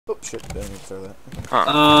Oh shit, didn't mean to throw that.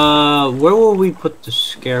 Huh. Where will we put the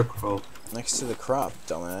scarecrow? Next to the crop,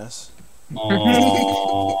 dumbass.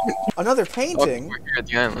 Oh. Another Oh, painting? we're here at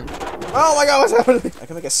the island. Oh my god, what's happening? I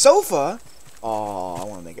can make a sofa? Oh, I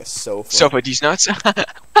want to make a sofa. Sofa, these nuts?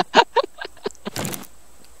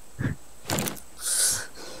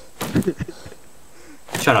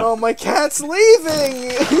 Shut up. Oh, my cat's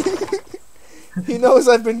leaving! He knows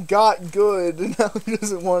I've been got good, and now he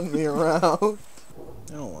doesn't want me around.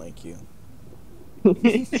 I don't like you.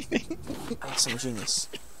 I'm some genius.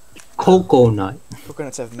 Coconut.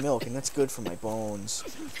 Coconuts have milk, and that's good for my bones.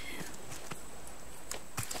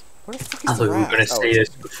 Where the fuck is I the thought we were raft? gonna say this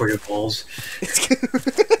before your balls.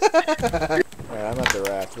 Alright, I'm at the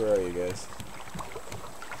raft. Where are you guys?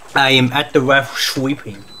 I am at the raft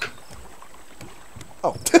sweeping.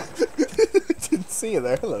 Oh. Didn't see you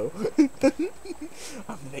there. Hello.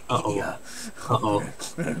 I'm gonna eat ya. Uh-oh.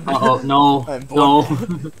 Uh-oh, no. I'm No.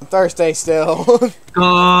 I'm thirsty still.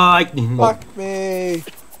 God. Fuck me.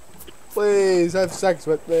 Please have sex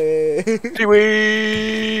with me.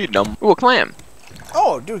 Seaweed! Ooh, a clam.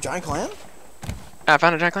 Oh, dude, giant clam? I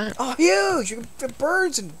found a giant clam. Oh, huge! You can fit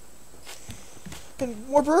birds and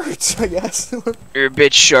more birds, I guess. You're a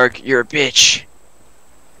bitch, shark. You're a bitch.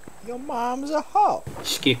 Your mom's a hoe.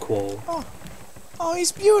 Skickwall. Oh,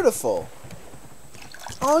 he's beautiful.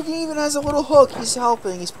 Oh, he even has a little hook. He's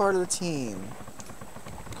helping. He's part of the team.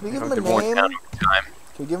 Can we give him a name? Can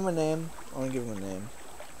we give him a name? I want to give him a name.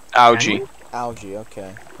 Algae. Algae,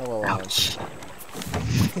 okay. Hello, Ouch. Algae.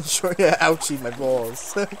 Sure, yeah, ouchie, my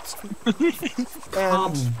balls.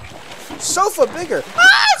 And sofa bigger.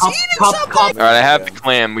 Ah, it's eating something! Alright, I have the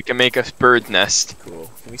clam. We can make a bird nest.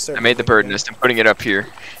 Cool. Can we start? I made the bird nest. I'm putting it up here.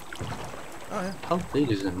 Oh, yeah. How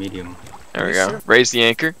big is a medium? There we go. Raise the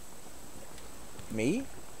anchor. Me?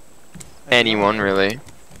 Anyone, really.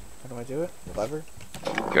 How do I do it? Lever?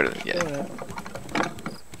 Go to the, yeah. Doing it.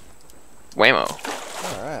 Whammo.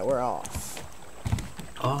 Alright, we're off.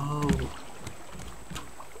 Oh.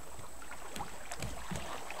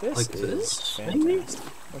 This Like is this, maybe? fantastic.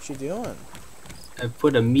 What you doing? I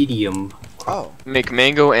put a medium. Oh. Make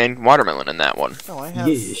mango and watermelon in that one. No, I have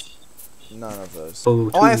Yes. none of those. Oh,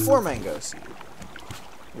 Oh, I have 4 mangoes.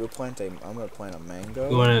 You will plant a. I'm gonna plant a mango.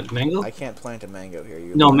 You want a mango? I can't plant a mango here.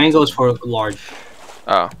 You No, plant mango's a- for large.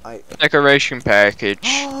 Oh. I. Decoration package.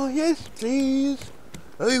 Oh yes, please.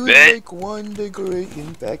 I would Bleh. like one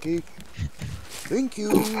decoration package. Thank you.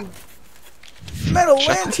 Metal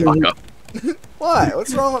Shut the lantern. fuck up. What?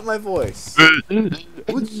 What's wrong with my voice?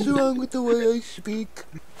 What's wrong with the way I speak?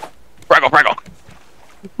 Braggle, braggle.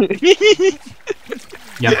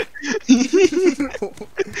 Yeah.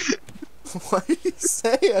 What did you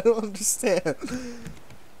say? I don't understand.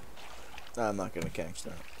 I'm not gonna catch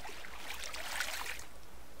that.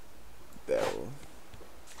 Bell.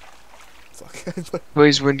 Fuck.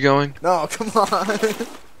 Where's wind going? No, come on.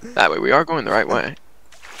 That way, we are going the right way.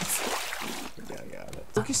 Yeah, I got it.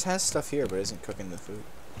 Lucas has stuff here, but isn't cooking the food.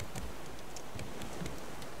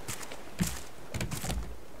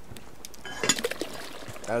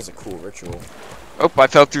 That was a cool ritual. Oh, I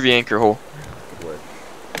fell through the anchor hole. Good work.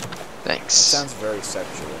 Thanks. Sounds very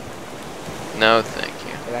sexual. No, thank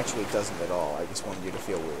you. It actually doesn't at all. I just wanted you to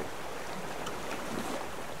feel weird.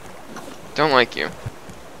 Don't like you.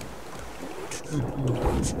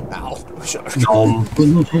 Ow. Shark.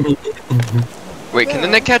 Wait, can the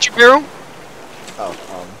net catch a barrel?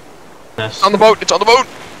 Oh, Yes. On the boat. It's on the boat.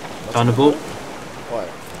 On the boat. what?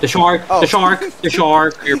 The shark. Oh. The shark. The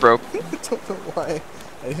shark. You're broke. I don't know why.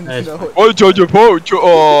 I didn't That's know it. What's on your boat?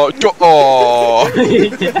 Oh. Oh,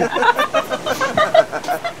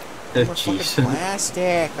 More jeez. fucking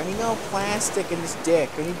plastic. I need no plastic in this dick.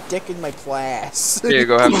 I need dick in my plas. Here you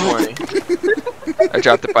go, have 20. I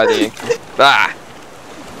dropped it by the anchor. Ah!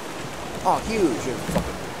 Oh, huge. You're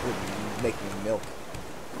fucking you're making milk.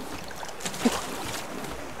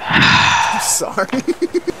 I'm sorry.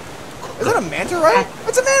 Is that a manta ray?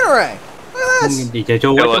 It's a manta ray. Look at this. Did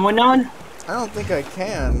you know what's going on? I don't think I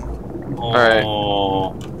can. Alright.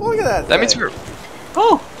 Oh. Look at that. That means thing. we're...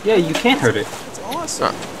 Oh, yeah, you can't hurt it. It's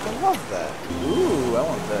awesome. I love that. Ooh, I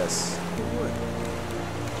want this.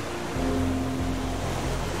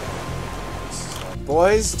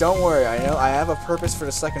 Boys, don't worry. I know I have a purpose for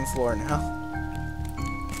the second floor now.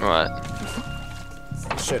 What?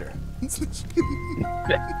 Shitter.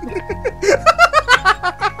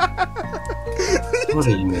 What are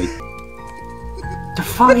you made? The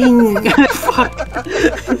fucking fuck.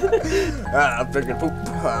 I'm taking poop.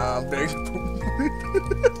 I'm taking poop.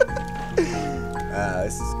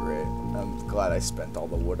 This is great. I'm glad I spent all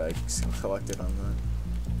the wood I collected on that.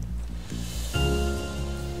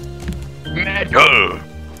 Metal!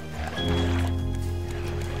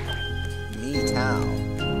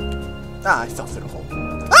 Ah, I fell through the hole.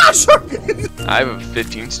 Ah, sure! I have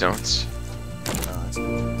 15 stones. Oh, that's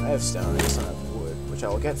good. I have stone, I just don't have wood, which I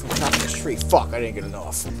will get from chopping this tree. Fuck, I didn't get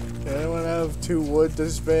enough. Anyone have 2 wood to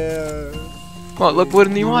spare? Well, look, wood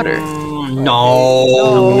in the water. No.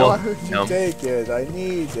 No, why would you No. take it? I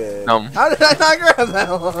need it. No. How did I not grab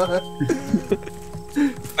that one?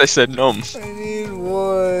 I said nom. I need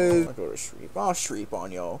wood. I'll go to Shreep. I'll Shreep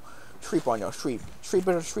on yo. Shreep on yo. Shreep. Shreep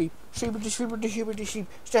on yo. Shreep. Shreep on yo. Shreep on yo. Shreep on yo. Shreep.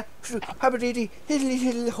 Shreep. Habadidi. Hiddly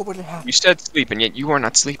hiddly. Hope it happens. You said sleep, and yet you are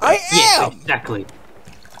not sleeping. I Yes, am! exactly.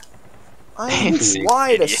 I'm You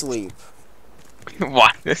wide idiot. asleep. Why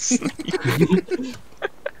this?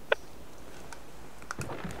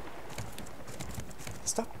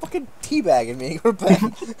 Stop fucking teabagging me. Go to bed.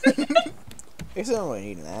 I guess I don't really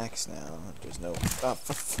need an axe now. There's no. Oh,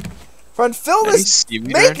 friend, fill Any this.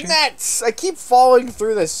 seaweed around Make here? nets. I keep falling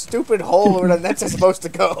through this stupid hole where the nets are supposed to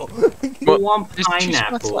go. You want There's 2 spots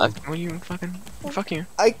pineapple? left. What are you fucking? Fuck you.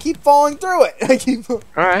 I keep falling through it. I keep.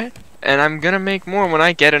 Alright. And I'm gonna make more when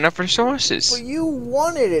I get enough resources. Well, you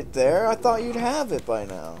wanted it there. I thought you'd have it by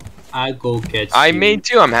now. I go get. I seaweed. made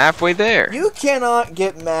 2. I'm halfway there. You cannot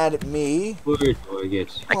get mad at me. Where do I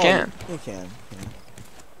get? I can. You can.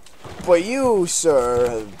 Yeah. But you,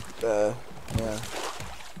 sir, yeah. Yeah.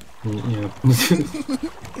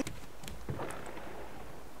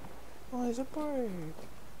 Oh, there's a bird.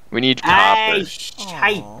 We need Hey, copper.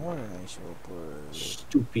 hey, Oh, what a nice little bird.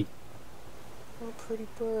 stupid! What a pretty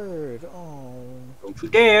bird. Oh. Don't you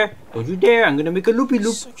dare! Don't you dare! I'm gonna make a loopy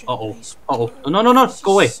loop. Such a Uh oh. nice Uh oh. bird. No, no, no!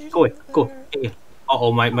 Go away! Such a Go away! Go! bird. Yeah. Uh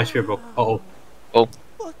oh, my spear broke. Uh oh.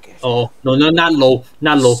 Look at Oh no, no, not low,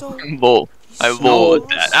 not low. So, Lol. I so lol at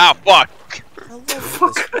that. Ah, fuck! I love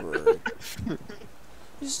this bird.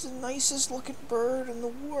 He's the nicest looking bird in the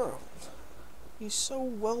world. He's so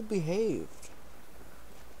well behaved.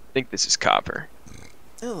 I think this is copper.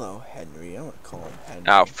 Hello, Henry. I want to call him Henry.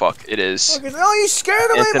 Oh, fuck. It is. Look at, oh, you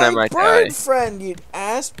scared away Anthony, I my might bird die. friend, you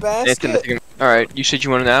ass basket. Alright, you said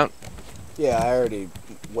you wanted out? Yeah, I already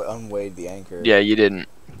unweighed the anchor. Yeah, you didn't,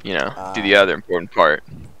 you know, do the other important part.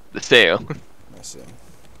 The sail. I see.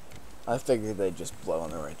 I figured they'd just blow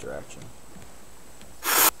in the right direction.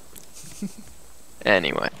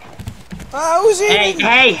 Anyway. Oh, who's Hey, eating?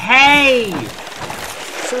 hey, hey!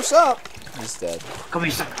 Surf's up. He's dead. Come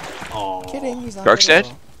here, son. Oh. Kidding, he's not Dark's dead.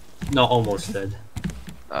 dead? No, almost dead.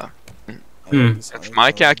 If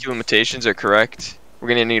my calculations are correct, we're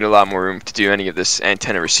gonna need a lot more room to do any of this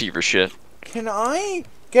antenna receiver shit. Can I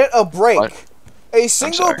get a break? What? A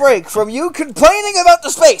single sorry. break from you complaining about the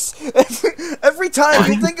space. Every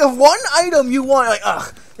time you think of one item you want, like,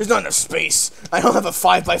 ugh, there's not enough space. I don't have a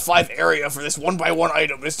 5x5 area for this 1x1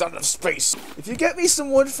 item. There's not enough space. If you get me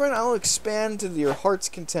some wood, friend, I'll expand to your heart's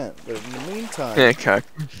content. But in the meantime, Yeah, cock.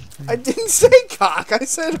 I didn't say cock. I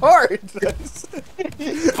said heart.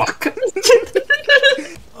 Fuck.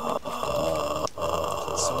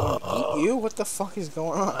 Someone eat you? What the fuck is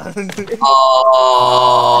going on?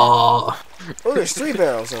 Oh. Oh, there's 3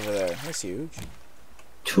 barrels over there. That's huge.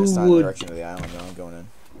 Two It's not in the wood. direction of the island, though. I'm going in.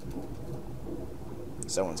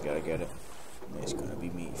 Someone's gotta get it. It's gonna be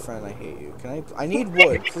me. Friend, I hate you. Can I need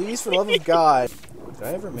wood, please, for the love of God. Did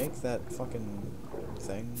I ever make that fucking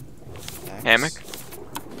thing? Axe? Hammock?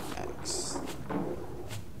 Axe.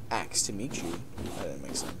 Axe to meet you. That didn't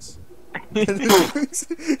make sense.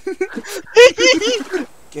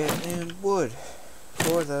 Get in wood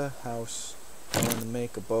for the house. Going to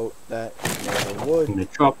make a boat that never would. I'm gonna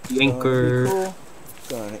drop the anchor. Cool.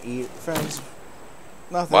 Gonna eat friends.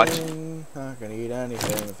 Nothing. Not gonna eat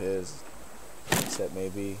anything of his. Except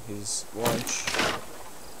maybe his lunch.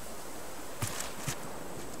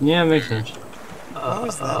 Yeah, makes sense. How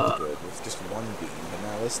is that good with just one bean, but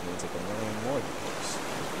now this needs like a million more beans?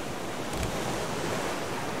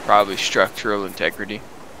 Probably structural integrity.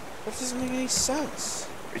 That doesn't make any sense.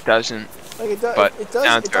 It doesn't. Like it does. But It does.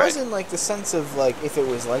 sounds It does right. in like the sense of like if it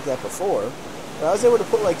was like that before. But I was able to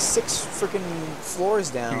put like 6 freaking floors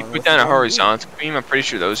down. You put with down a one beam. horizontal beam, I'm pretty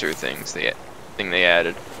sure those are things they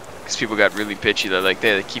added. Because people got really bitchy, they're like,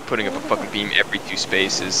 they keep putting up a fucking beam every 2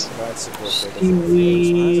 spaces. Provide support for different floors.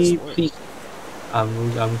 How does this Seaweed, work? please.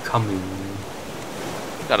 I'm coming.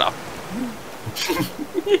 Shut up.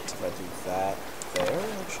 If I do that there,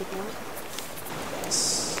 that should work.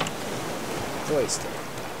 Yes. Joystick.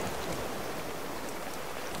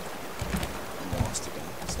 I'm lost again.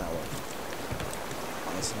 It's not working.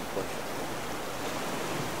 Why isn't it working?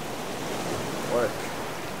 Work.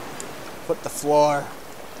 Put the floor.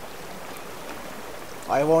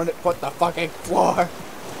 I want it. Put the fucking floor.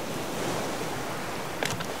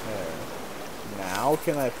 There. Now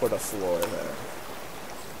can I put a floor there?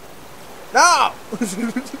 No!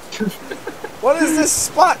 What is this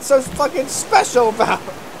spot so fucking special about?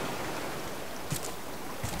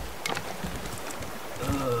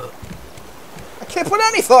 I can't put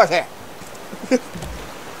any floor there!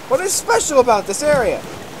 What is special about this area?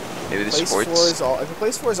 Maybe the Place supports. 4 is all. If the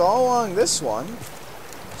place 4 is all along this one,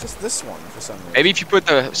 just this one for some reason. Maybe if you put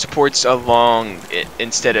the supports along it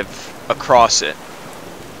instead of across it.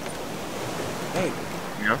 Maybe.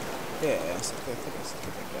 You know? Yeah, I think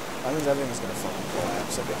I mean, everything's gonna fucking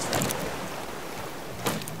collapse. I guess.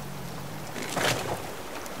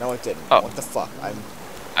 No, it didn't. Oh. What the fuck?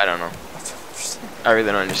 I don't know. I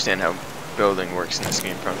really don't understand how building works in this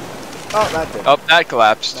game, from. Oh, that did. Oh, that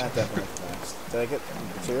collapsed. That definitely collapsed. Did I get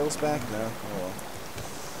materials back? No. Oh well.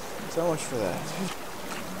 So much for that.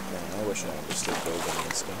 Man, I wish I understood building in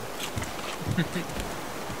this game.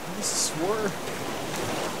 This is war.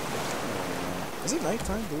 Is it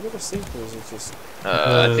nighttime? Do we go to sleep, or is it just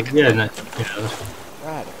I think. yeah, no,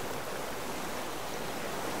 radical?